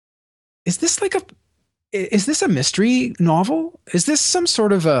is this like is this a mystery novel? Is this some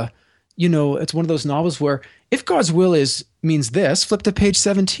sort of it's one of those novels where if God's will means this, flip to page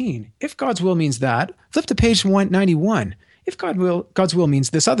 17. If God's will means that, flip to page 191. If God's will means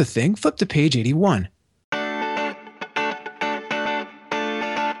this other thing, flip to page 81.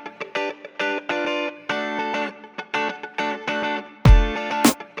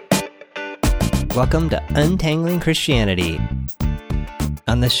 Welcome to Untangling Christianity.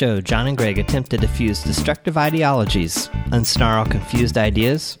 On this show, John and Greg attempt to diffuse destructive ideologies, unsnarl confused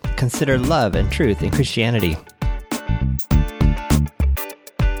ideas, consider love and truth in Christianity.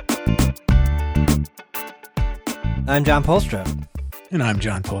 I'm John Polstra. And I'm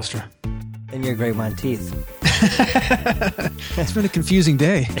John Polstra. And you're Greg Monteith. It's been a confusing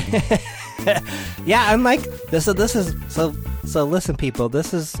day. Yeah, I'm like, this is so listen, people,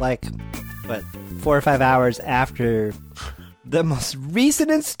 this is like, what, 4 or 5 hours after the most recent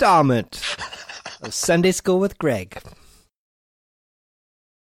installment of Sunday School with Greg.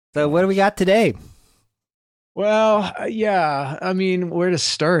 So what do we got today? Well, yeah, I mean, where to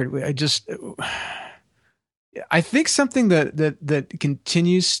start? I think something that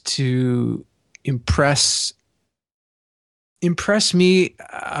continues to impress me.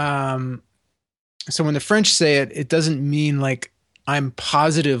 So when the French say it, it doesn't mean like I'm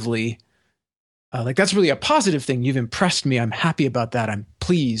positively like that's really a positive thing. You've impressed me. I'm happy about that. I'm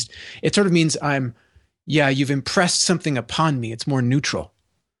pleased. It sort of means you've impressed something upon me. It's more neutral,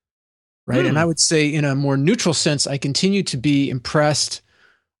 right? And I would say in a more neutral sense, I continue to be impressed.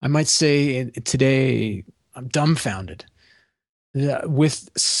 I might say today I'm dumbfounded with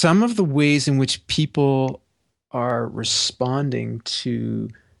some of the ways in which people are responding to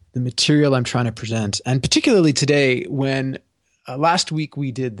the material I'm trying to present. And particularly today when last week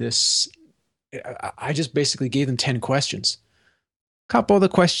we did this, I just basically gave them 10 questions. A couple of the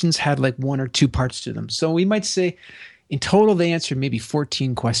questions had like 1 or 2 parts to them. So we might say in total, they answered maybe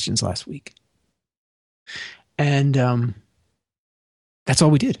 14 questions last week. And that's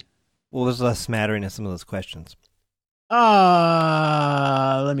all we did. What was the smattering of some of those questions?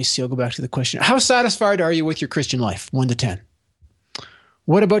 Let me see. I'll go back to the question. How satisfied are you with your Christian life? 1 to 10.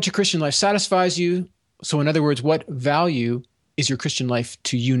 What about your Christian life satisfies you? So in other words, what value is your Christian life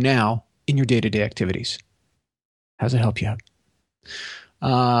to you now in your day-to-day activities? How does it help you out?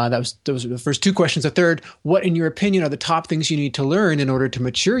 Those are the first 2 questions. The third, what in your opinion are the top things you need to learn in order to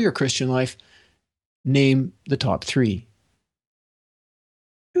mature your Christian life? Name the top 3.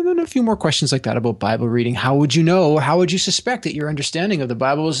 And then a few more questions like that about Bible reading. How would you know, or how would you suspect that your understanding of the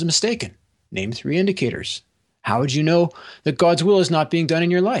Bible is mistaken? Name 3 indicators. How would you know that God's will is not being done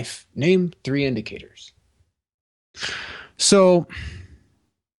in your life? Name 3 indicators. So,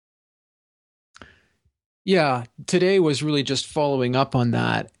 yeah, today was really just following up on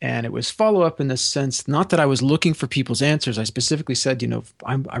that. And it was follow up in the sense, not that I was looking for people's answers. I specifically said,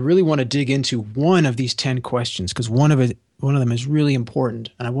 I really want to dig into one of these 10 questions because one of them is really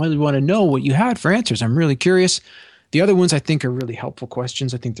important. And I really want to know what you had for answers. I'm really curious. The other ones I think are really helpful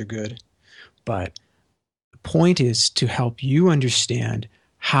questions. I think they're good. But the point is to help you understand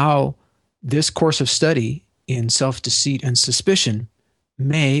how this course of study in self-deceit and suspicion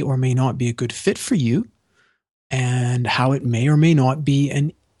may or may not be a good fit for you, and how it may or may not be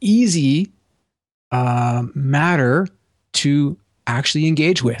an easy matter to actually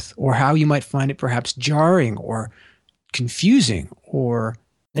engage with, or how you might find it perhaps jarring or confusing.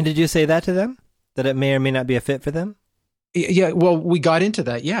 And did you say that to them? That it may or may not be a fit for them? Yeah, well, we got into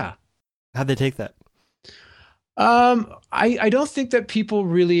that, yeah. How'd they take that? I don't think that people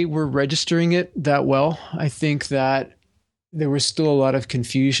really were registering it that well. I think that there was still a lot of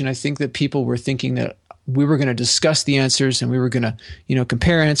confusion. I think that people were thinking that we were going to discuss the answers and we were going to,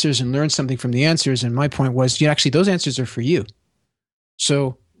 compare answers and learn something from the answers. And my point was, actually, those answers are for you.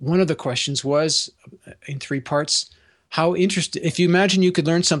 So one of the questions was in 3 parts, how interested, if you imagine you could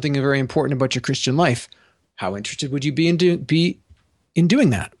learn something very important about your Christian life, how interested would you be in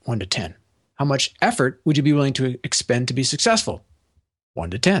doing that? 1 to 10. How much effort would you be willing to expend to be successful? 1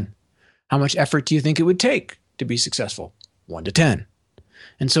 to 10. How much effort do you think it would take to be successful? 1 to 10.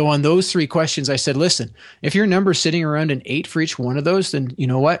 And so on those 3 questions, I said, listen, if your number is sitting around an 8 for each one of those, then you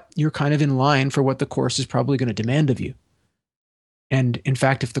know what? You're kind of in line for what the course is probably going to demand of you. And in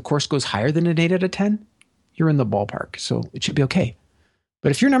fact, if the course goes higher than an 8 out of 10, you're in the ballpark. So it should be okay.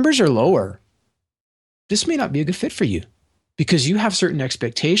 But if your numbers are lower, this may not be a good fit for you because you have certain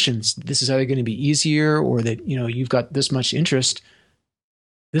expectations. This is either going to be easier or that, you've got this much interest.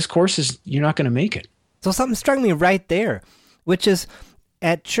 This course you're not going to make it. So something struck me right there, which is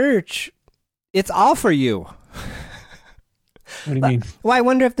at church, it's all for you. What do you mean? Well, I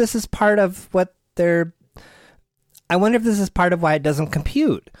wonder if this is part of what they're. I wonder if this is part of why it doesn't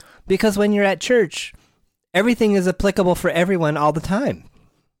compute. Because when you're at church, everything is applicable for everyone all the time.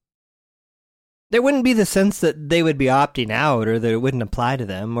 There wouldn't be the sense that they would be opting out or that it wouldn't apply to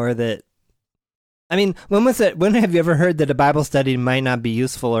them or that. I mean, when have you ever heard that a Bible study might not be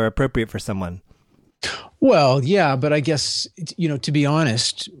useful or appropriate for someone? Well, yeah, but I guess, to be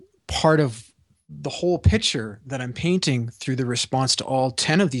honest, part of the whole picture that I'm painting through the response to all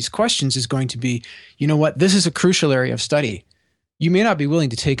 10 of these questions is going to be, you know what, this is a crucial area of study. You may not be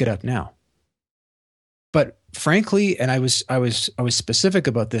willing to take it up now. But frankly, and I was specific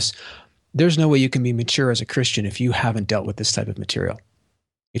about this, there's no way you can be mature as a Christian if you haven't dealt with this type of material.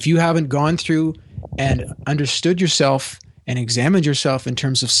 If you haven't gone through and understood yourself and examined yourself in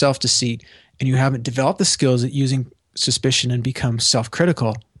terms of self-deceit, and you haven't developed the skills at using suspicion and become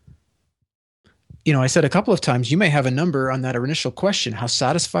self-critical, I said a couple of times, you may have a number on that initial question, how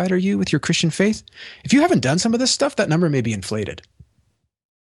satisfied are you with your Christian faith? If you haven't done some of this stuff, that number may be inflated.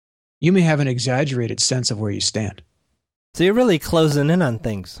 You may have an exaggerated sense of where you stand. So you're really closing in on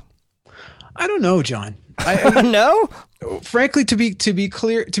things. I don't know, John. No? Frankly, to be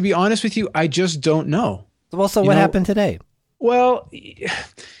clear, to be honest with you, I just don't know. Well, so what happened today? Well,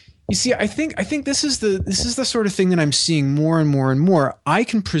 you see, I think this is the sort of thing that I'm seeing more and more and more. I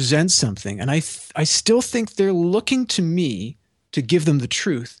can present something, and I still think they're looking to me to give them the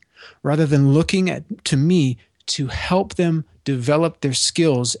truth, rather than looking to me to help them develop their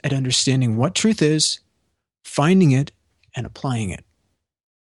skills at understanding what truth is, finding it, and applying it.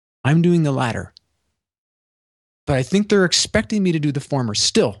 I'm doing the latter. But I think they're expecting me to do the former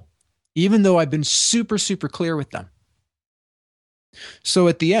still, even though I've been super, super clear with them. So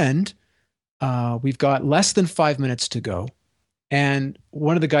at the end, we've got less than 5 minutes to go. And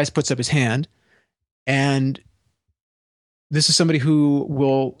one of the guys puts up his hand. And this is somebody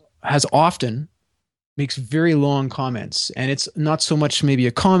who has often makes very long comments. And it's not so much maybe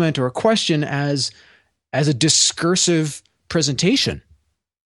a comment or a question as a discursive presentation.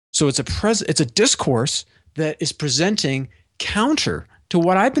 So it's a discourse that is presenting counter to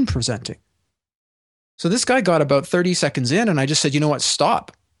what I've been presenting. So this guy got about 30 seconds in, and I just said, you know what,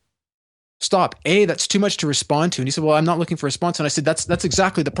 stop. That's too much to respond to. And he said, well, I'm not looking for a response. And I said, that's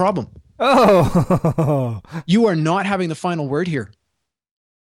exactly the problem. Oh. You are not having the final word here.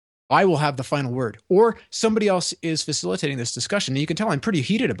 I will have the final word. Or somebody else is facilitating this discussion. And you can tell I'm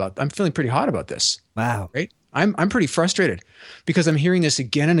feeling pretty hot about this. Wow. Right? I'm pretty frustrated because I'm hearing this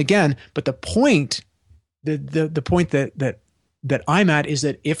again and again. But the point, the point that I'm at is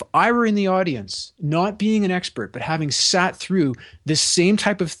that if I were in the audience, not being an expert, but having sat through this same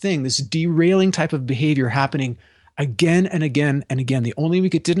type of thing, this derailing type of behavior happening again and again and again. The only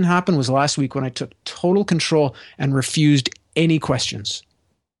week it didn't happen was last week when I took total control and refused any questions.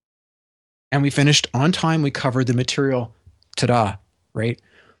 And we finished on time. We covered the material. Ta-da, right?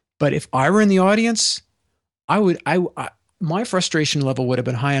 But if I were in the audience, my frustration level would have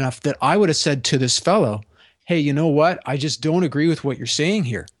been high enough that I would have said to this fellow, hey, you know what? I just don't agree with what you're saying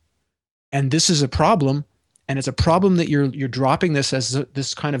here. And this is a problem. And it's a problem that you're dropping this as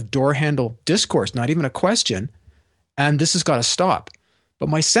this kind of door handle discourse, not even a question. And this has got to stop. But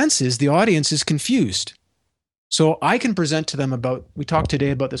my sense is the audience is confused. So I can present to them we talked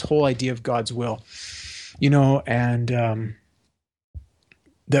today about this whole idea of God's will, and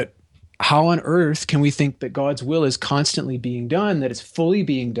that how on earth can we think that God's will is constantly being done, that it's fully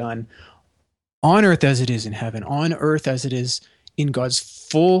being done on earth as it is in heaven, on earth as it is in God's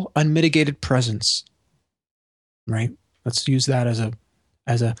full unmitigated presence, right? Let's use that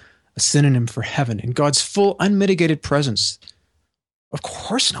as a synonym for heaven. In God's full unmitigated presence. Of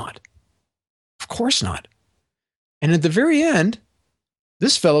course not. Of course not. And at the very end,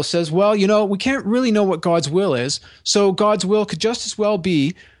 this fellow says, well, we can't really know what God's will is. So God's will could just as well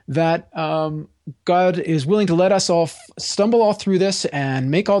be that God is willing to let us all stumble all through this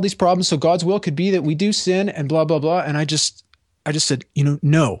and make all these problems. So God's will could be that we do sin and blah, blah, blah. And I just said,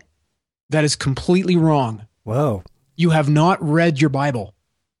 no, that is completely wrong. Whoa. You have not read your Bible.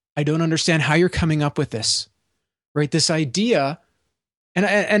 I don't understand how you're coming up with this, right? This idea.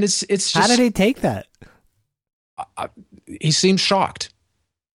 And it's just. How did he take that? He seemed shocked.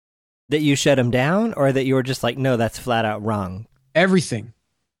 That you shut him down, or that you were just like, no, that's flat out wrong? Everything.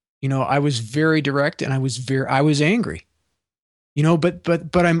 I was very direct, and I was angry.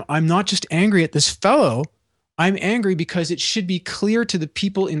 But I'm not just angry at this fellow. I'm angry because it should be clear to the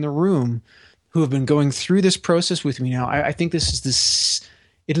people in the room who have been going through this process with me now. I think this is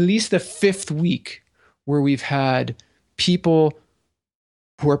at least the 5th week where we've had people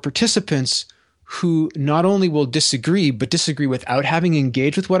who are participants who not only will disagree, but disagree without having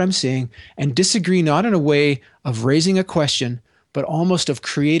engaged with what I'm saying, and disagree not in a way of raising a question, but almost of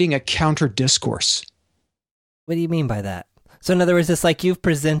creating a counter discourse. What do you mean by that? So in other words, it's like you've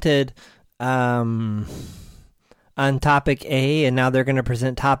presented on topic A, and now they're going to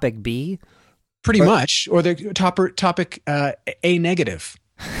present topic B? Pretty much. Or the topic A negative,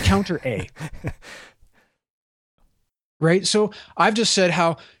 counter A. Right? So I've just said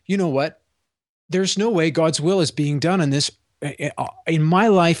how, you know what? There's no way God's will is being done in my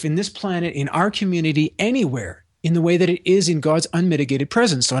life, in this planet, in our community, anywhere, in the way that it is in God's unmitigated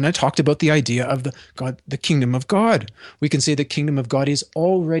presence. So, and I talked about the idea of the kingdom of God. We can say the kingdom of God is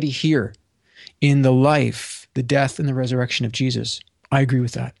already here in the life, the death, and the resurrection of Jesus. I agree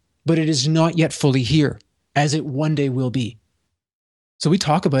with that. But it is not yet fully here, as it one day will be. So we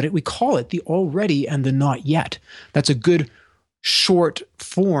talk about it, we call it the already and the not yet. That's a good short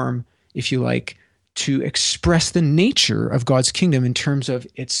form, if you like, to express the nature of God's kingdom in terms of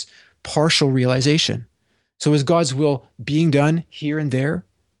its partial realization. So is God's will being done here and there,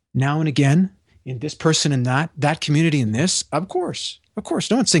 now and again, in this person and that community and this? Of course.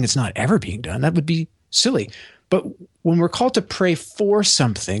 No one's saying it's not ever being done. That would be silly. But when we're called to pray for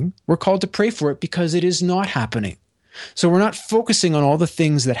something, we're called to pray for it because it is not happening. So we're not focusing on all the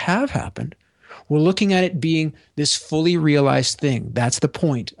things that have happened. We're looking at it being this fully realized thing. That's the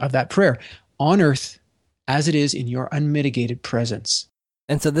point of that prayer. On earth, as it is in your unmitigated presence.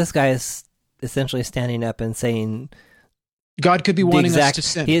 And so this guy is essentially standing up and saying, God could be wanting us to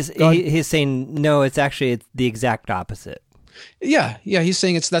sin. He's saying, no, it's the exact opposite. Yeah, he's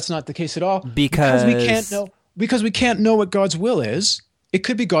saying that's not the case at all. Because we can't know what God's will is. It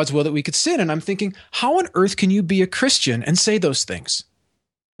could be God's will that we could sin. And I'm thinking, how on earth can you be a Christian and say those things?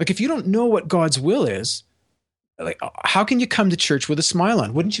 Like, if you don't know what God's will is, like, how can you come to church with a smile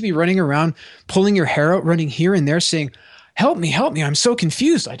on? Wouldn't you be running around, pulling your hair out, running here and there, saying, help me, I'm so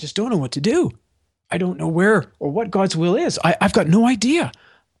confused. I just don't know what to do. I don't know where or what God's will is. I've got no idea.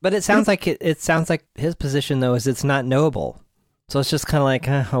 But it sounds like his position, though, is it's not knowable. So it's just kind of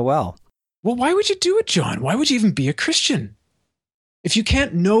like, oh, well. Well, why would you do it, John? Why would you even be a Christian? If you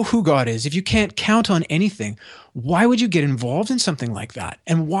can't know who God is, if you can't count on anything, why would you get involved in something like that?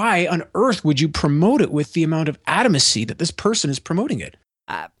 And why on earth would you promote it with the amount of adamancy that this person is promoting it?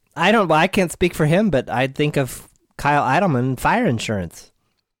 I can't speak for him, but I'd think of Kyle Idleman, fire insurance.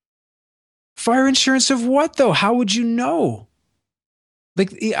 Fire insurance of what, though? How would you know?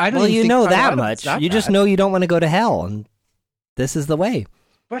 Like, I don't. Well, you know that much. You just know you don't want to go to hell, and this is the way.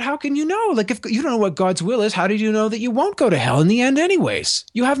 But how can you know? Like, if you don't know what God's will is, how do you know that you won't go to hell in the end anyways?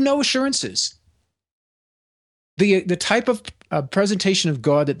 You have no assurances. The type of presentation of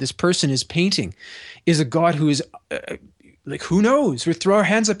God that this person is painting is a God who is, like, who knows? We throw our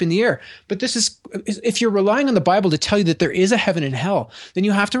hands up in the air. But this is, if you're relying on the Bible to tell you that there is a heaven and hell, then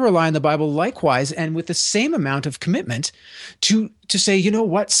you have to rely on the Bible likewise and with the same amount of commitment to say, you know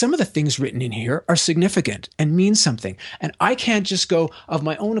what, some of the things written in here are significant and mean something. And I can't just go of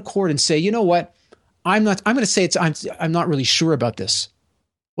my own accord and say, you know what, I'm going to say I'm not really sure about this.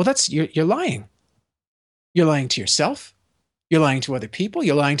 Well, you're lying. You're lying to yourself. You're lying to other people.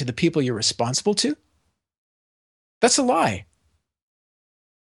 You're lying to the people you're responsible to. That's a lie.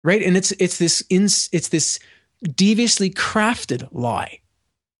 Right? And it's this deviously crafted lie.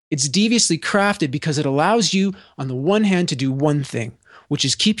 It's deviously crafted because it allows you, on the one hand, to do one thing, which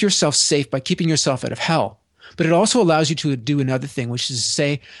is keep yourself safe by keeping yourself out of hell. But it also allows you to do another thing, which is to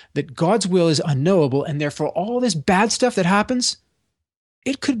say that God's will is unknowable, and therefore all this bad stuff that happens,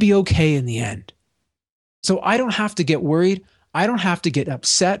 it could be okay in the end. So I don't have to get worried. I don't have to get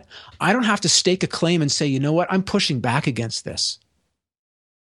upset. I don't have to stake a claim and say, you know what, I'm pushing back against this.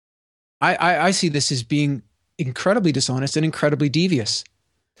 I see this as being incredibly dishonest and incredibly devious.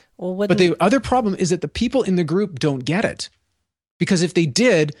 Well, but the other problem is that the people in the group don't get it. Because if they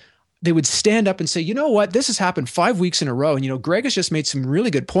did, they would stand up and say, you know what, this has happened 5 weeks in a row. And, Greg has just made some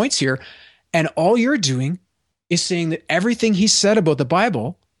really good points here. And all you're doing is saying that everything he said about the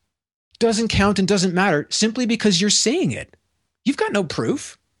Bible doesn't count and doesn't matter simply because you're saying it. You've got no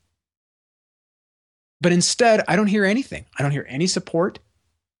proof. But instead, I don't hear anything. I don't hear any support.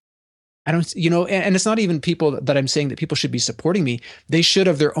 I don't, and it's not even people that I'm saying that people should be supporting me. They should,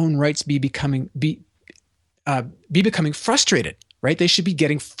 of their own rights, be becoming frustrated, right? They should be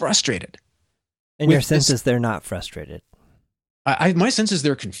getting frustrated. And your sense is they're not frustrated. My sense is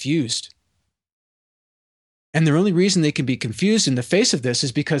they're confused. And the only reason they can be confused in the face of this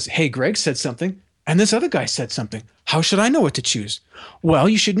is because, hey, Greg said something, and this other guy said something. How should I know what to choose? Well,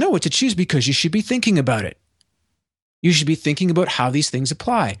 you should know what to choose because you should be thinking about it. You should be thinking about how these things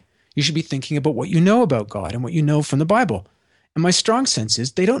apply. You should be thinking about what you know about God and what you know from the Bible. And my strong sense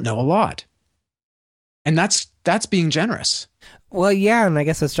is they don't know a lot. And that's being generous. Well, yeah, and I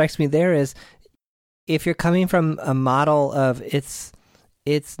guess what strikes me there is if you're coming from a model of it's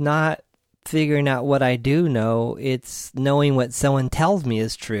not figuring out what I do know, it's knowing what someone tells me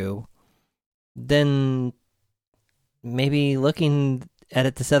is true, then maybe looking at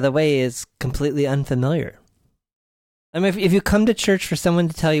it this other way is completely unfamiliar. I mean, if you come to church for someone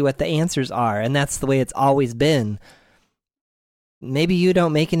to tell you what the answers are, and that's the way it's always been, maybe you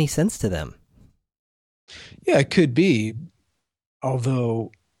don't make any sense to them. Yeah, it could be.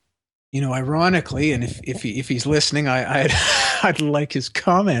 Although, ironically, and if he's listening, I'd like his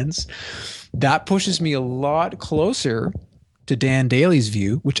comments. That pushes me a lot closer to Dan Daly's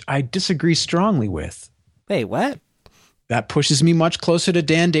view, which I disagree strongly with. Wait, what? That pushes me much closer to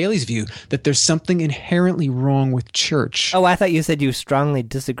Dan Daly's view, that there's something inherently wrong with church. Oh, I thought you said you strongly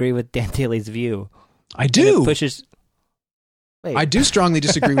disagree with Dan Daly's view. I do. Wait. I do strongly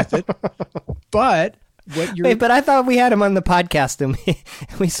disagree with it. But but I thought we had him on the podcast and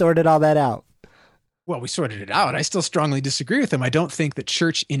we sorted all that out. Well, we sorted it out. I still strongly disagree with him. I don't think that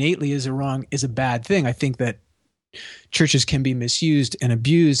church innately is a bad thing. I think that churches can be misused and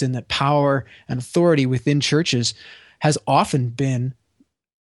abused, and that power and authority within churches has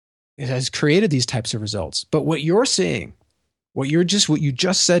created these types of results. But what you're saying, what you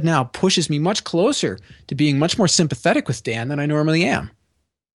just said now, pushes me much closer to being much more sympathetic with Dan than I normally am.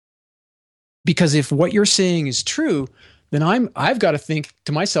 Because if what you're saying is true, then I've got to think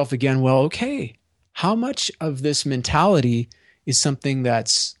to myself again, well, okay, how much of this mentality is something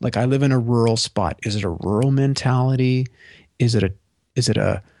that's like, I live in a rural spot? Is it a rural mentality? Is it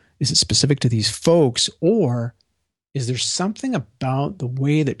specific to these folks, or is there something about the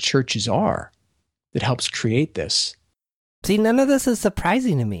way that churches are that helps create this? See, none of this is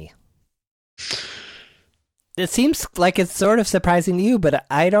surprising to me. It seems like it's sort of surprising to you, but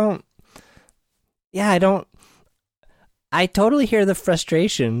I don't. I totally hear the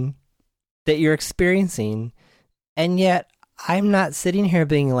frustration that you're experiencing, and yet I'm not sitting here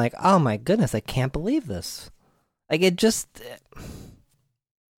being like, oh my goodness, I can't believe this. Like, it just,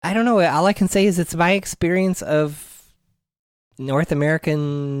 I don't know. All I can say is it's my experience of North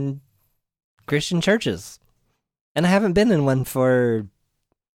American Christian churches. And I haven't been in one for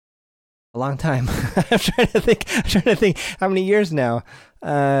a long time. I'm trying to think how many years now.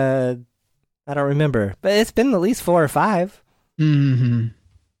 I don't remember, but it's been at least 4 or 5. Mm-hmm.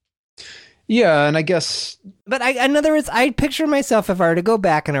 Yeah, and I guess... But in other words, I picture myself if I were to go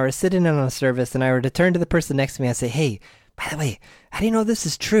back and I were sitting in on a service and I were to turn to the person next to me and say, hey, by the way, how do you know this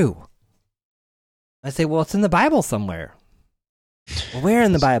is true? I say, well, it's in the Bible somewhere. Well, where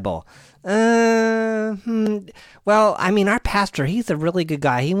in the Bible? Well, I mean, our pastor, he's a really good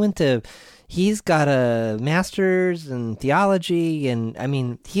guy. He's got a master's in theology, and I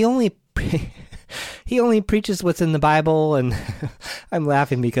mean, he only preaches what's in the Bible. And I'm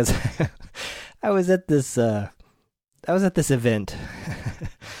laughing because I was at this event.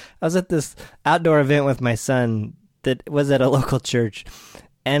 I was at this outdoor event with my son that was at a local church,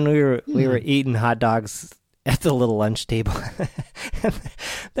 and we were eating hot dogs at the little lunch table.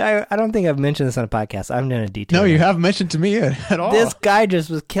 I don't think I've mentioned this on a podcast. I'm going to detail. No, you haven't mentioned to me at all. This guy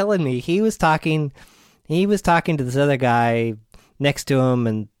just was killing me. He was talking to this other guy next to him,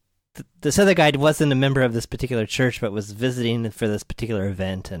 and this other guy wasn't a member of this particular church, but was visiting for this particular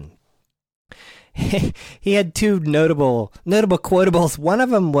event. And he had 2 notable quotables. One of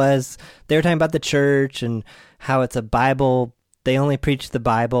them was they were talking about the church and how it's a Bible. They only preach the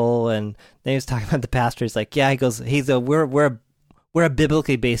Bible, and then he was talking about the pastor. He's like, yeah, we're a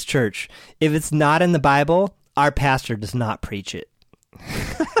biblically based church. If it's not in the Bible, our pastor does not preach it.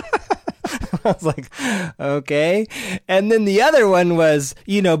 I was like, okay. And then the other one was,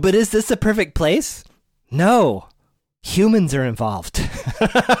 but is this a perfect place? No, humans are involved.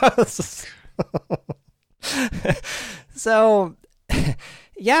 So,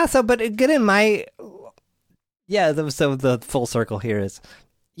 yeah. So, but again, so the full circle here is,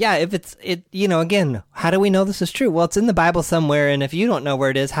 yeah, if again, how do we know this is true? Well, it's in the Bible somewhere, and if you don't know where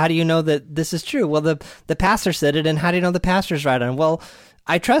it is, how do you know that this is true? Well, the pastor said it, and how do you know the pastor's right on? Well,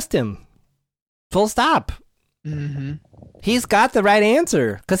 I trust him. Full stop. Mm-hmm. He's got the right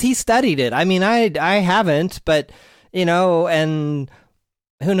answer because he studied it. I mean, I haven't, but, and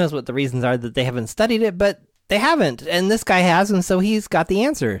who knows what the reasons are that they haven't studied it, but they haven't, and this guy has, and so he's got the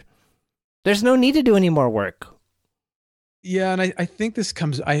answer. There's no need to do any more work. Yeah, and I think this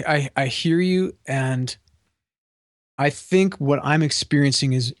comes... I hear you, and I think what I'm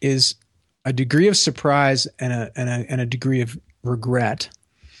experiencing is a degree of surprise and a degree of regret.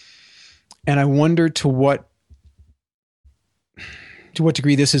 And I wonder to what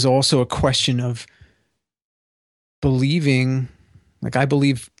degree this is also a question of believing, like I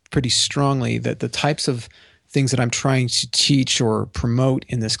believe pretty strongly that the types of things that I'm trying to teach or promote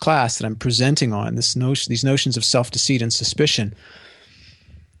in this class that I'm presenting on, these notions of self-deceit and suspicion,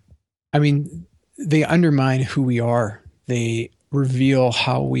 I mean, they undermine who we are. They reveal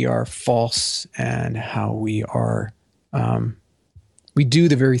how we are false and how we are, we do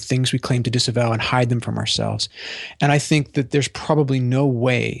the very things we claim to disavow and hide them from ourselves. And I think that there's probably no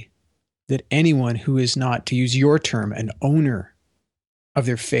way that anyone who is not, to use your term, an owner of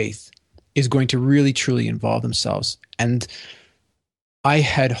their faith is going to really, truly involve themselves. And I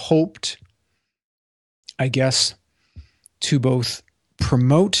had hoped, I guess, to both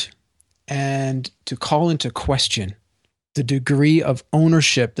promote and to call into question the degree of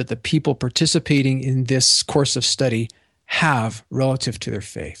ownership that the people participating in this course of study have relative to their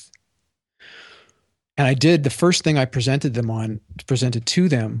faith. And I did, the first thing I presented to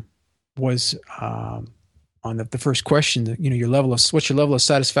them was on the first question, what's your level of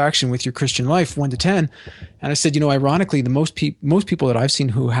satisfaction with your Christian life, 1 to 10? And I said, ironically, the most people that I've seen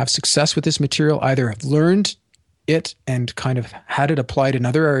who have success with this material either have learned it and kind of had it applied in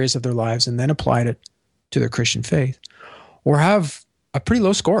other areas of their lives and then applied it to their Christian faith, or have a pretty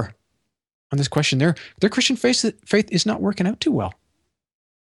low score on this question. Their Christian faith is not working out too well,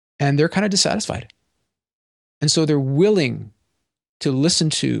 and they're kind of dissatisfied. And so they're willing to listen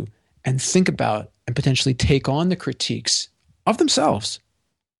to and think about and potentially take on the critiques of themselves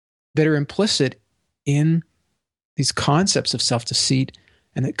that are implicit in these concepts of self-deceit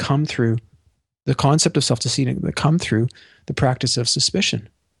and that come through the concept of self-deceit and that come through the practice of suspicion,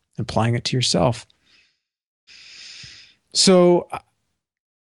 applying it to yourself. So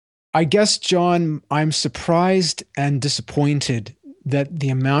I guess, John, I'm surprised and disappointed that the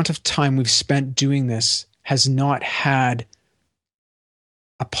amount of time we've spent doing this has not had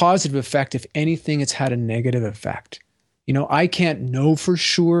a positive effect. If anything, it's had a negative effect. I can't know for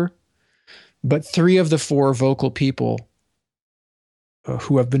sure, but 3 of the 4 vocal people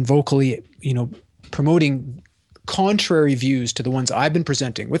who have been vocally, promoting contrary views to the ones I've been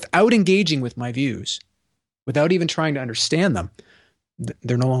presenting without engaging with my views, without even trying to understand them,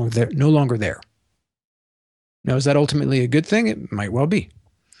 they're no longer there. Now, is that ultimately a good thing? It might well be.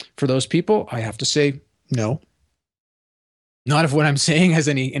 For those people, I have to say no. Not if what I'm saying has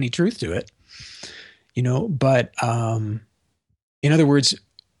any truth to it, but in other words,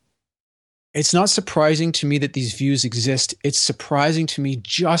 it's not surprising to me that these views exist. It's surprising to me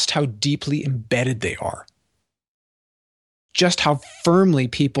just how deeply embedded they are, just how firmly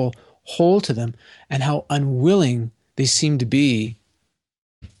people hold to them, and how unwilling they seem to be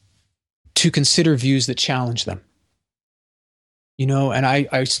to consider views that challenge them. And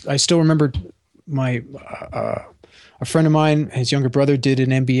I still remember a friend of mine, his younger brother, did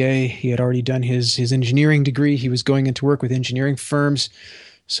an MBA. He had already done his engineering degree. He was going into work with engineering firms.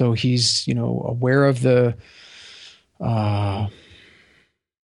 So he's, aware of the,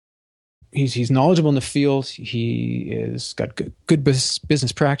 he's knowledgeable in the field. He is got good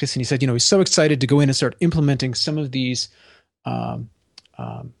business practice. And he said, he's so excited to go in and start implementing some of these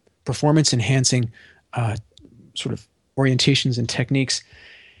performance enhancing sort of orientations and techniques.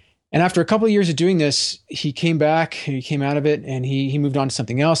 And after a couple of years of doing this, he came out of it, and he moved on to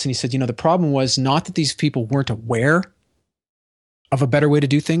something else. And he said, the problem was not that these people weren't aware of a better way to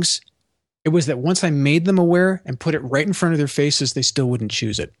do things. It was that once I made them aware and put it right in front of their faces, they still wouldn't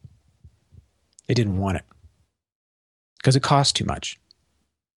choose it. They didn't want it because it cost too much.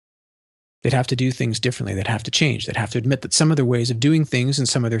 They'd have to do things differently. They'd have to change. They'd have to admit that some of their ways of doing things and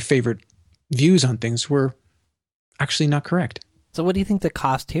some of their favorite views on things were actually not correct. So what do you think the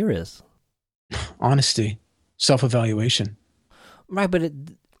cost here is? Honesty, self-evaluation. Right, but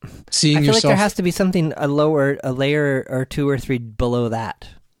seeing I feel yourself, like there has to be something a layer or 2 or 3 below that.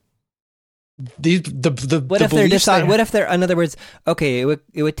 What if they're, in other words, okay, it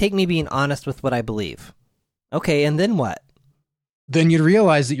would take me being honest with what I believe. Okay, and then what? Then you'd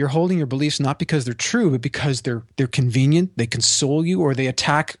realize that you're holding your beliefs not because they're true, but because they're convenient, they console you, or they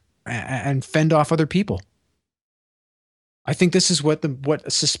attack and fend off other people. I think this is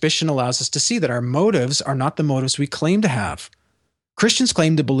what suspicion allows us to see, that our motives are not the motives we claim to have. Christians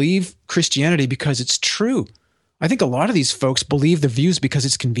claim to believe Christianity because it's true. I think a lot of these folks believe their views because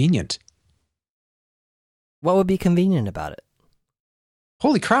it's convenient. What would be convenient about it?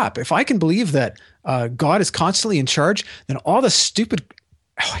 Holy crap. If I can believe that God is constantly in charge, then all the stupid,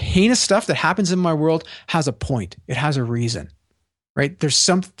 heinous stuff that happens in my world has a point. It has a reason. Right? There's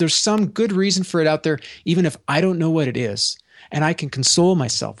some good reason for it out there, even if I don't know what it is. And I can console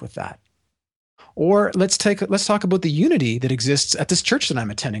myself with that. Or let's talk about the unity that exists at this church that I'm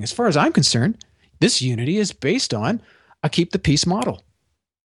attending. As far as I'm concerned, this unity is based on a keep the peace model.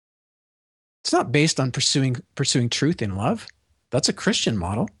 It's not based on pursuing truth in love. That's a Christian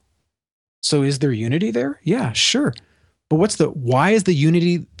model. So is there unity there? Yeah, sure. But why is the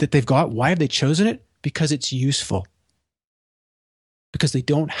unity that they've got? Why have they chosen it? Because it's useful. Because they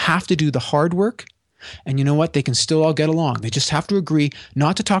don't have to do the hard work. And you know what? They can still all get along. They just have to agree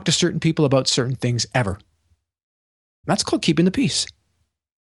not to talk to certain people about certain things ever. That's called keeping the peace.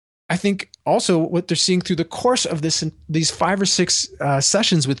 I think also what they're seeing through the course of these 5 or 6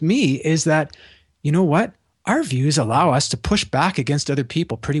 sessions with me is that, you know what? Our views allow us to push back against other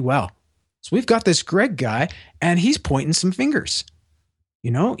people pretty well. So we've got this Greg guy, and he's pointing some fingers.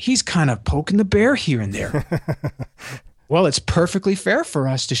 You know, he's kind of poking the bear here and there. Well, it's perfectly fair for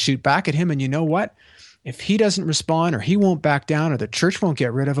us to shoot back at him. And you know what? If he doesn't respond, or he won't back down, or the church won't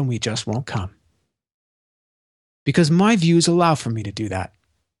get rid of him, we just won't come. Because my views allow for me to do that.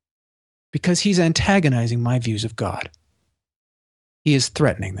 Because he's antagonizing my views of God. He is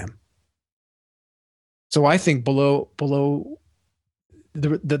threatening them. So I think below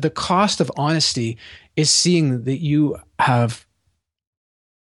the cost of honesty is seeing that you have,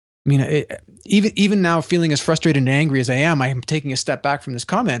 even now feeling as frustrated and angry as I am taking a step back from this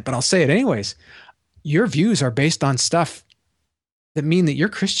comment, but I'll say it anyways. Your views are based on stuff that mean that your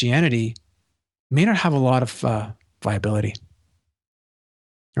Christianity may not have a lot of viability.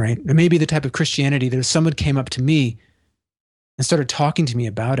 Right? It may be the type of Christianity that if someone came up to me and started talking to me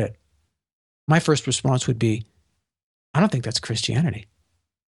about it, my first response would be, I don't think that's Christianity.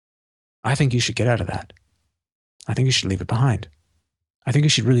 I think you should get out of that. I think you should leave it behind. I think you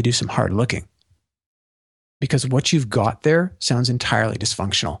should really do some hard looking. Because what you've got there sounds entirely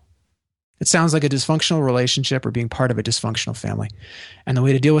dysfunctional. It sounds like a dysfunctional relationship or being part of a dysfunctional family. And the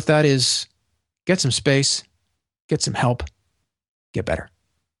way to deal with that is get some space, get some help, get better.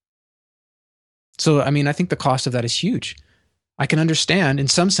 So, I think the cost of that is huge. I can understand in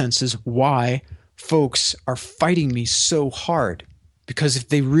some senses why folks are fighting me so hard. Because if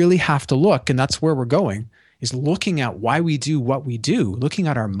they really have to look, and that's where we're going, is looking at why we do what we do, looking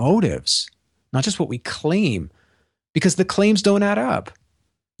at our motives, not just what we claim, because the claims don't add up.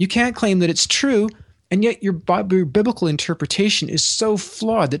 You can't claim that it's true, and yet your biblical interpretation is so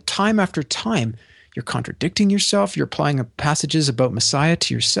flawed that time after time, you're contradicting yourself, you're applying passages about Messiah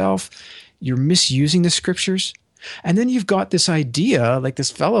to yourself, you're misusing the scriptures, and then you've got this idea, like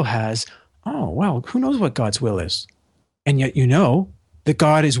this fellow has, oh, well, who knows what God's will is? And yet you know that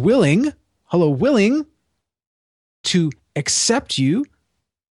God is willing to accept you,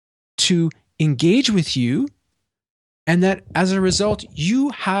 to engage with you, and that as a result, you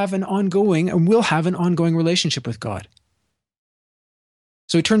have an ongoing and will have an ongoing relationship with God.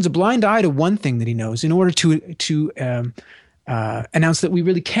 So he turns a blind eye to one thing that he knows in order to announce that we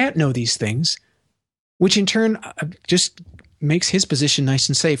really can't know these things, which in turn just makes his position nice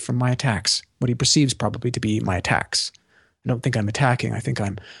and safe from my attacks, what he perceives probably to be my attacks. I don't think I'm attacking. I think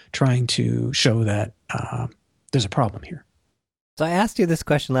I'm trying to show that there's a problem here. So I asked you this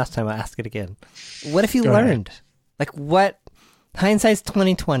question last time. I'll ask it again. What if you learned? Like what? Hindsight's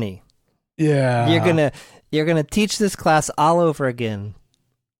 2020. Yeah. You're gonna teach this class all over again.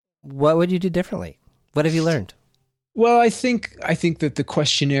 What would you do differently? What have you learned? Well, I think that the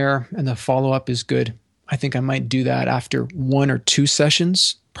questionnaire and the follow-up is good. I think I might do that after 1 or 2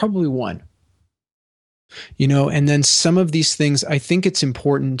 sessions, probably 1. And then some of these things, I think it's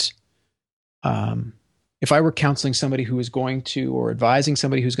important. If I were counseling somebody who is going to, or advising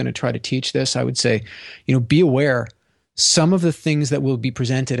somebody who's going to try to teach this, I would say, be aware some of the things that will be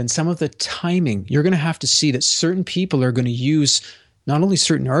presented and some of the timing, you're going to have to see that certain people are going to use not only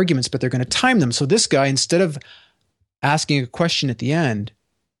certain arguments, but they're going to time them. So this guy, instead of asking a question at the end,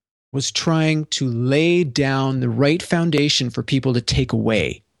 was trying to lay down the right foundation for people to take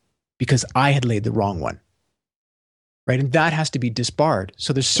away because I had laid the wrong one. Right? And that has to be disbarred.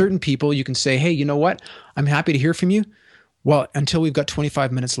 So there's certain people you can say, hey, you know what? I'm happy to hear from you. Well, until we've got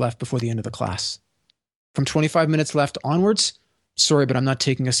 25 minutes left before the end of the class. From 25 minutes left onwards, sorry, but I'm not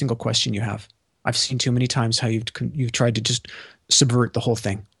taking a single question you have. I've seen too many times how you've tried to just subvert the whole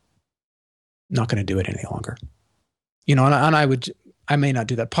thing. Not going to do it any longer. And I may not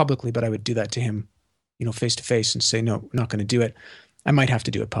do that publicly, but I would do that to him, face to face and say, no, I'm not going to do it. I might have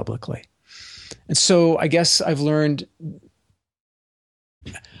to do it publicly. And so I guess I've learned,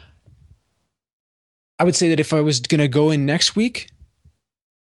 I would say that if I was going to go in next week,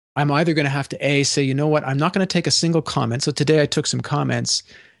 I'm either going to have to say, you know what, I'm not going to take a single comment. So today I took some comments,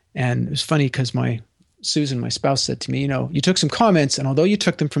 and it was funny because my Susan, my spouse, said to me, you took some comments, and although you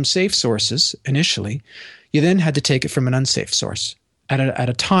took them from safe sources initially, you then had to take it from an unsafe source at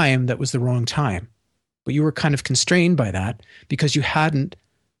a time that was the wrong time. But you were kind of constrained by that because you hadn't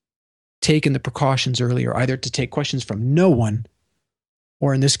taken the precautions earlier, either to take questions from no one,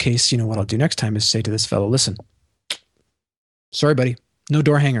 or in this case, what I'll do next time is say to this fellow, listen, sorry, buddy, no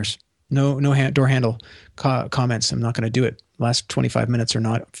door hangers, no door handle comments. I'm not going to do it. Last 25 minutes are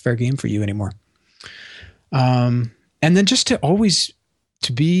not fair game for you anymore. And then just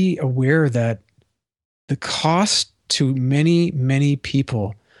to be aware that the cost to many, many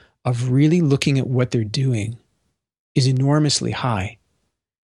people of really looking at what they're doing is enormously high.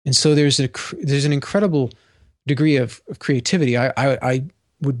 And so there's an incredible degree of creativity. I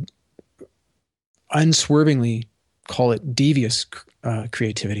would unswervingly call it devious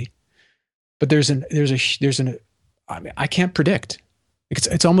creativity. But I can't predict.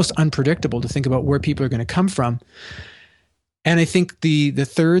 It's almost unpredictable to think about where people are going to come from. And I think the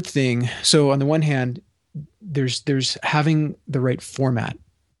third thing, so on the one hand, there's having the right format.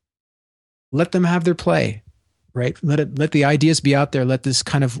 Let them have their play, right? Let the ideas be out there. Let this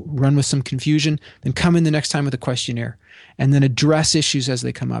kind of run with some confusion, then come in the next time with a questionnaire, and then address issues as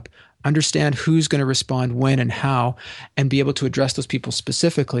they come up. Understand who's going to respond when and how, and be able to address those people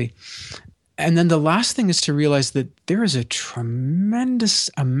specifically. And then the last thing is to realize that there is a tremendous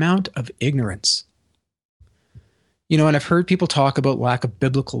amount of ignorance. And I've heard people talk about lack of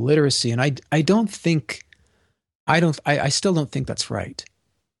biblical literacy, and I still don't think that's right.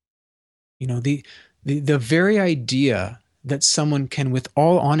 The very idea that someone can, with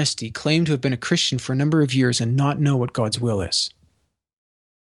all honesty, claim to have been a Christian for a number of years and not know what God's will is.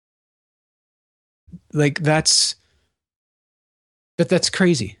 That's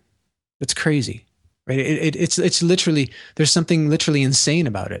crazy. That's crazy, right? It's literally, there's something literally insane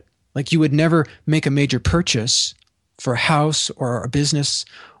about it. Like, you would never make a major purchase for a house or a business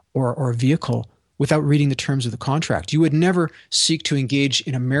or a vehicle without reading the terms of the contract. You would never seek to engage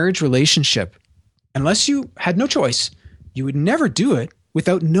in a marriage relationship unless you had no choice. You would never do it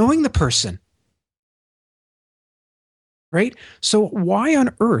without knowing the person. Right? So why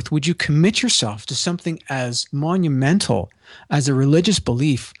on earth would you commit yourself to something as monumental as a religious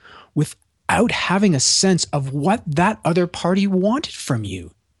belief without having a sense of what that other party wanted from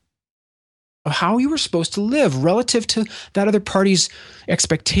you? Of how you were supposed to live relative to that other party's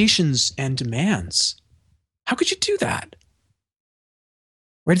expectations and demands. How could you do that?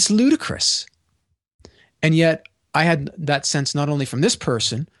 Right? It's ludicrous. And yet I had that sense not only from this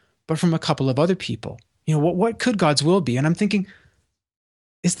person, but from a couple of other people. What could God's will be? And I'm thinking,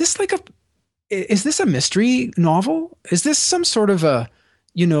 is this a mystery novel? Is this some sort of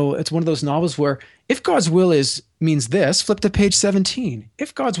it's one of those novels where if God's will means this, flip to page 17.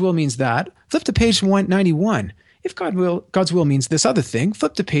 If God's will means that, flip to page 191. If God's will means this other thing,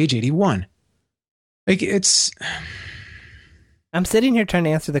 flip to page 81. I'm sitting here trying to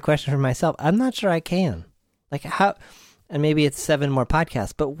answer the question for myself. I'm not sure I can. How, and maybe it's 7 more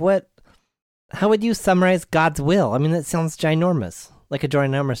podcasts, but how would you summarize God's will? I mean, that sounds ginormous, like a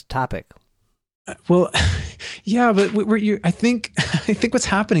ginormous topic. Well, yeah, but I think what's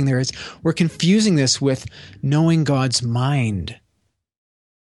happening there is we're confusing this with knowing God's mind.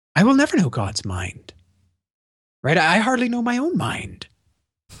 I will never know God's mind, right? I hardly know my own mind.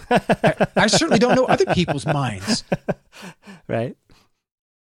 I certainly don't know other people's minds. Right.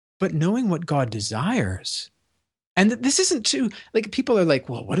 But knowing what God desires, and this isn't too, people are like,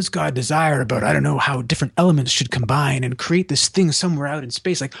 well, what does God desire about, I don't know, how different elements should combine and create this thing somewhere out in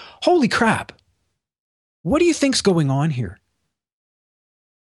space. Holy crap. What do you think's going on here?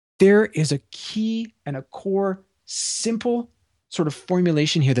 There is a key and a core, simple sort of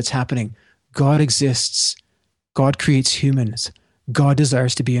formulation here that's happening. God exists. God creates humans. God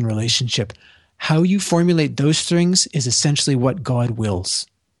desires to be in relationship. How you formulate those things is essentially what God wills.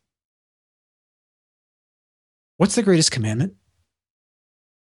 What's the greatest commandment?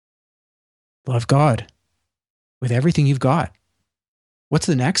 Love God with everything you've got. What's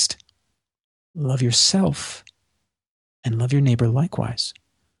the next? Love yourself and love your neighbor likewise.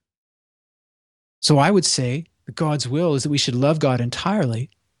 So I would say that God's will is that we should love God entirely,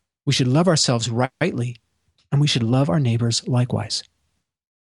 we should love ourselves rightly, and we should love our neighbors likewise.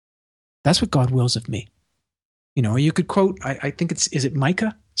 That's what God wills of me. Or you could quote, I think is it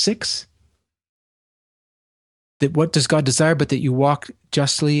Micah 6? That what does God desire but that you live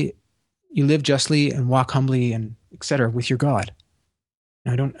justly and walk humbly and etc. with your God.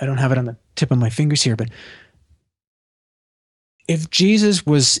 Now, I don't have it on the tip of my fingers here, but if Jesus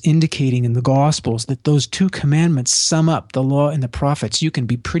was indicating in the Gospels that those 2 commandments sum up the law and the prophets, you can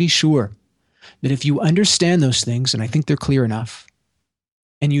be pretty sure that if you understand those things, and I think they're clear enough,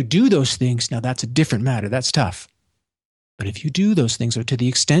 and you do those things, now that's a different matter. That's tough. But if you do those things, or to the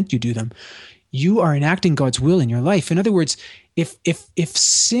extent you do them, you are enacting God's will in your life. In other words, if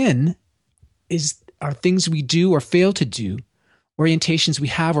sin are things we do or fail to do, orientations we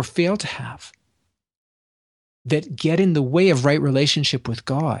have or fail to have, that get in the way of right relationship with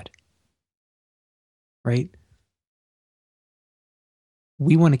God, right?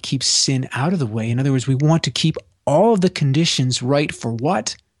 We want to keep sin out of the way. In other words, we want to keep all of the conditions right for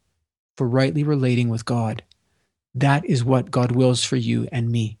what? For rightly relating with God. That is what God wills for you and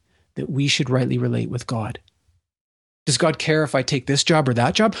me, that we should rightly relate with God. Does God care if I take this job or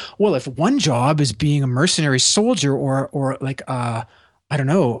that job? Well, if one job is being a mercenary soldier or like, I don't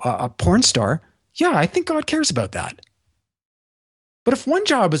know, a porn star, yeah, I think God cares about that. But if one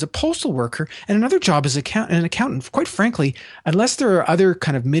job is a postal worker and another job is an accountant, quite frankly, unless there are other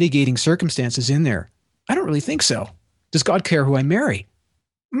kind of mitigating circumstances in there, I don't really think so. Does God care who I marry?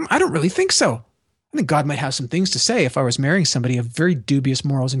 I don't really think so. I think God might have some things to say if I was marrying somebody of very dubious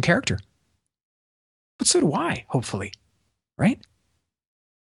morals and character. But so do I, hopefully, right?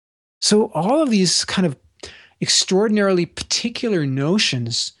 So all of these kind of extraordinarily particular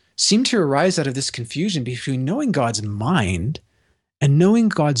notions seem to arise out of this confusion between knowing God's mind and knowing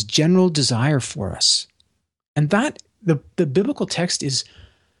God's general desire for us. And that, the biblical text is,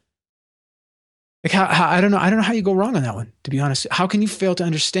 like, I don't know how you go wrong on that one, to be honest. How can you fail to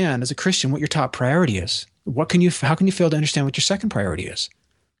understand as a Christian what your top priority is? How can you fail to understand what your second priority is?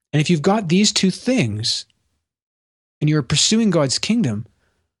 And if you've got these two things and you're pursuing God's kingdom,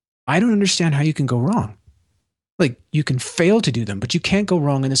 I don't understand how you can go wrong. Like, you can fail to do them, but you can't go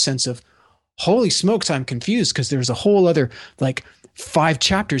wrong in the sense of, holy smokes, I'm confused because there's a whole other, like, 5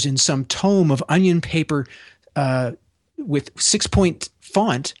 chapters in some tome of onion paper with 6-point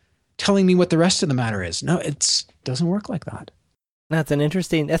font telling me what the rest of the matter is. No, it doesn't work like that. That's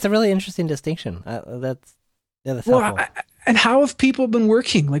a really interesting distinction. That's well, helpful. And how have people been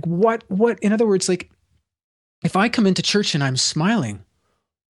working? Like, what, in other words, like, if I come into church and I'm smiling,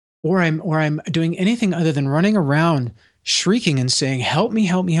 or I'm doing anything other than running around shrieking and saying, help me,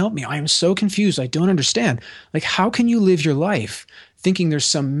 help me, help me. I am so confused. I don't understand. Like, how can you live your life thinking there's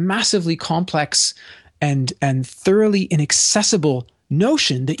some massively complex and thoroughly inaccessible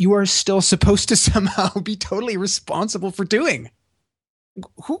notion that you are still supposed to somehow be totally responsible for doing?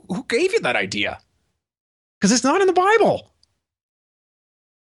 Who gave you that idea? Because it's not in the Bible.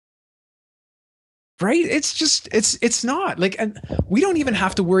 Right? It's just, it's not like, and we don't even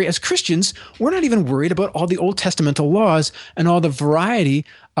have to worry as Christians. We're not even worried about all the Old Testamental laws and all the variety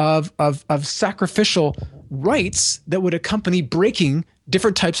of sacrificial rites that would accompany breaking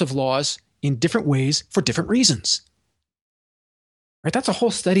different types of laws in different ways for different reasons. Right? That's a whole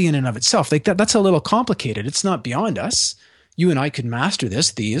study in and of itself. Like that's a little complicated. It's not beyond us. You and I could master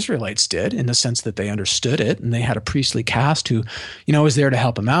this. The Israelites did, in the sense that they understood it and they had a priestly caste who, was there to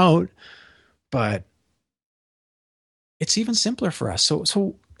help them out. But it's even simpler for us.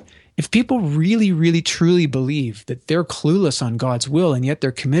 So if people really, really, truly believe that they're clueless on God's will and yet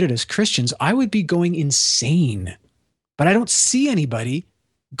they're committed as Christians, I would be going insane. But I don't see anybody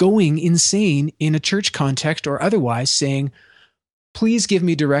going insane in a church context or otherwise saying, please give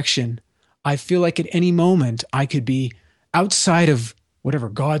me direction. I feel like at any moment I could be outside of whatever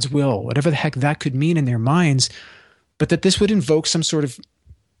God's will, whatever the heck that could mean in their minds, but that this would invoke some sort of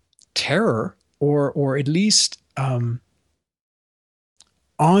terror or at least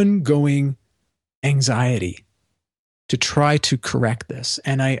ongoing anxiety to try to correct this.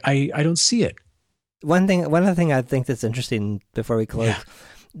 And I don't see it. One other thing I think that's interesting before we close,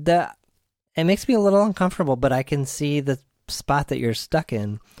 it makes me a little uncomfortable, but I can see the spot that you're stuck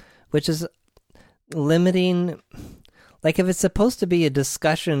in, which is limiting, like if it's supposed to be a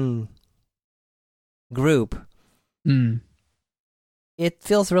discussion group, it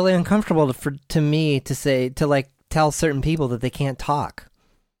feels really uncomfortable to me to say, to like tell certain people that they can't talk.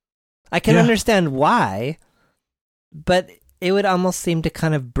 I can understand why, but it would almost seem to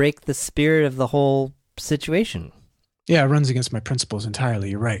kind of break the spirit of the whole situation. Yeah, it runs against my principles entirely.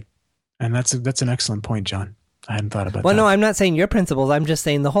 You're right. And that's an excellent point, John. I hadn't thought about that. Well, no, I'm not saying your principles. I'm just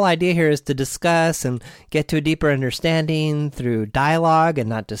saying the whole idea here is to discuss and get to a deeper understanding through dialogue and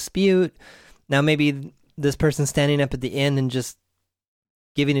not dispute. Now, maybe this person standing up at the end and just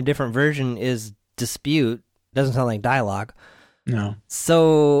giving a different version is dispute. Doesn't sound like dialogue. No.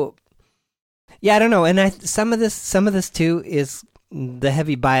 So, yeah, I don't know. And some of this too is the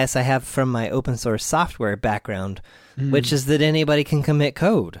heavy bias I have from my open source software background, which is that anybody can commit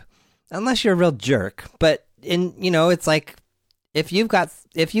code, unless you're a real jerk. But it's like if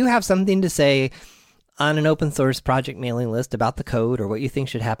you have something to say on an open source project mailing list about the code or what you think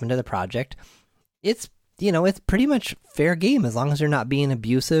should happen to the project, it's pretty much fair game as long as you're not being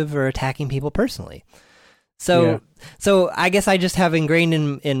abusive or attacking people personally. So I guess I just have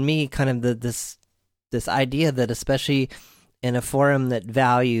ingrained in me kind of this idea that, especially in a forum that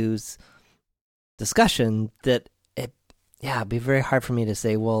values discussion, that it'd be very hard for me to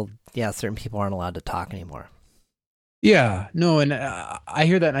say, well, yeah, certain people aren't allowed to talk anymore. Yeah, no, and I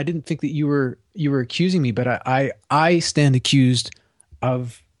hear that, and I didn't think that you were accusing me, but I stand accused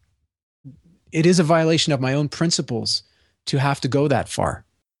of, it is a violation of my own principles to have to go that far.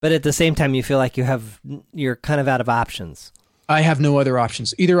 But at the same time, you feel like you're kind of out of options. I have no other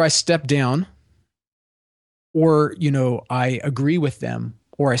options. Either I step down, or, I agree with them,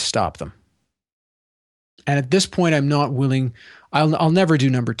 or I stop them. And at this point, I'm not willing, I'll never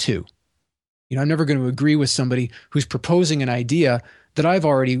do number two. I'm never going to agree with somebody who's proposing an idea that I've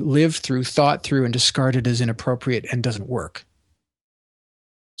already lived through, thought through, and discarded as inappropriate and doesn't work.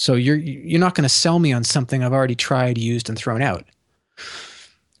 So you're not going to sell me on something I've already tried, used, and thrown out.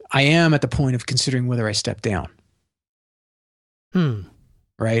 I am at the point of considering whether I step down.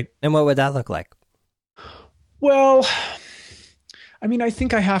 Right? And what would that look like? Well, I mean, I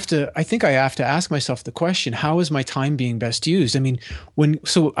think I have to ask myself the question, how is my time being best used? I mean,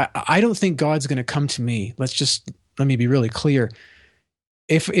 I don't think God's going to come to me. Let me be really clear.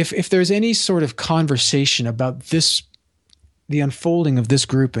 If there's any sort of conversation about the unfolding of this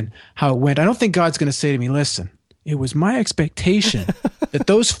group and how it went, I don't think God's going to say to me, listen, it was my expectation that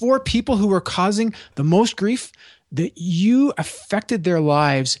those 4 people who were causing the most grief, that you affected their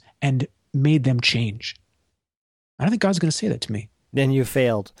lives and made them change. I don't think God's going to say that to me. Then you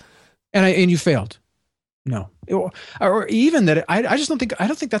failed. And you failed. No. Or even that, I don't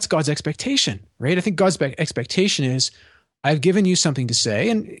think that's God's expectation, right? I think God's expectation is, I've given you something to say,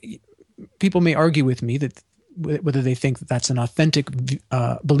 and people may argue with me that whether they think that that's an authentic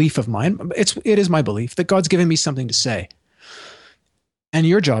belief of mine. It is my belief that God's given me something to say. And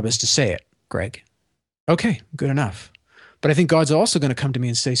your job is to say it, Greg. Okay, good enough. But I think God's also going to come to me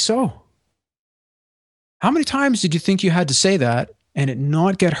and say, so, how many times did you think you had to say that and it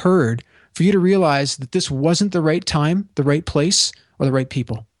not get heard for you to realize that this wasn't the right time, the right place, or the right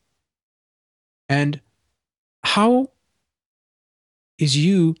people? And how is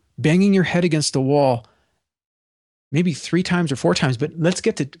you banging your head against the wall maybe 3 times or 4 times, but let's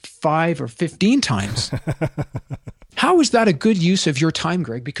get to 5 or 15 times. How is that a good use of your time,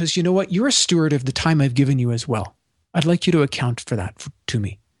 Greg? Because you know what? You're a steward of the time I've given you as well. I'd like you to account for that to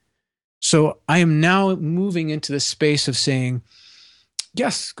me. So I am now moving into the space of saying,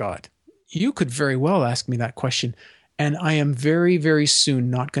 yes, God, you could very well ask me that question, and I am very, very soon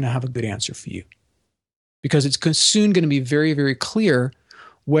not going to have a good answer for you. Because it's soon going to be very, very clear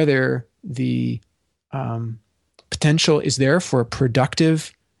whether the potential is there for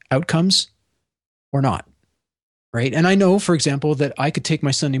productive outcomes or not, right? And I know, for example, that I could take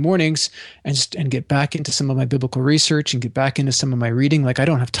my Sunday mornings and get back into some of my biblical research and get back into some of my reading. Like, I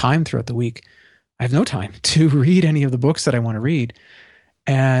don't have time throughout the week. I have no time to read any of the books that I want to read.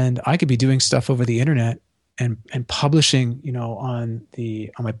 And I could be doing stuff over the internet and publishing, on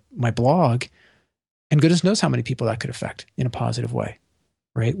my blog. And goodness knows how many people that could affect in a positive way,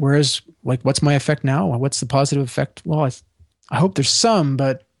 right? Whereas, what's my effect now? What's the positive effect? Well, I hope there's some,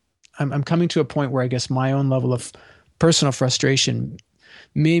 but I'm coming to a point where I guess my own level of personal frustration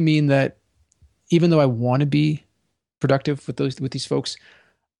may mean that even though I want to be productive with these folks,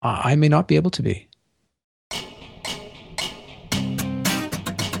 I may not be able to be.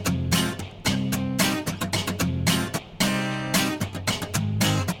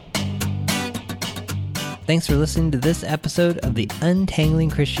 Thanks for listening to this episode of the Untangling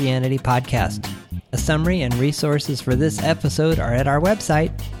Christianity podcast. A summary and resources for this episode are at our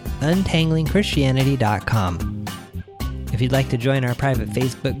website, untanglingchristianity.com. If you'd like to join our private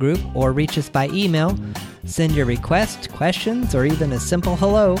Facebook group or reach us by email, send your request, questions, or even a simple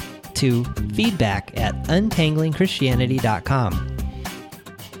hello to feedback@untanglingchristianity.com.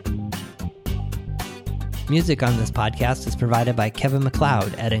 Music on this podcast is provided by Kevin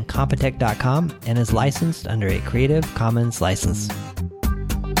MacLeod at Incompetech.com and is licensed under a Creative Commons license.